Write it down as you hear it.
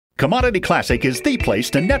Commodity Classic is the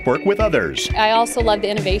place to network with others. I also love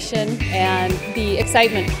the innovation and the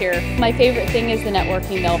excitement here. My favorite thing is the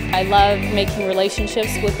networking though. I love making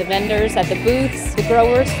relationships with the vendors at the booths, the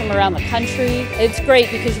growers from around the country. It's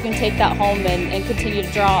great because you can take that home and continue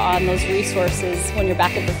to draw on those resources when you're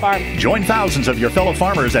back at the farm. Join thousands of your fellow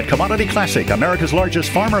farmers at Commodity Classic, America's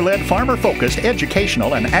largest farmer-led, farmer-focused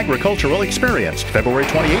educational and agricultural experience. February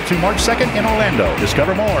 28th through March 2nd in Orlando.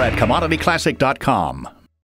 Discover more at commodityclassic.com.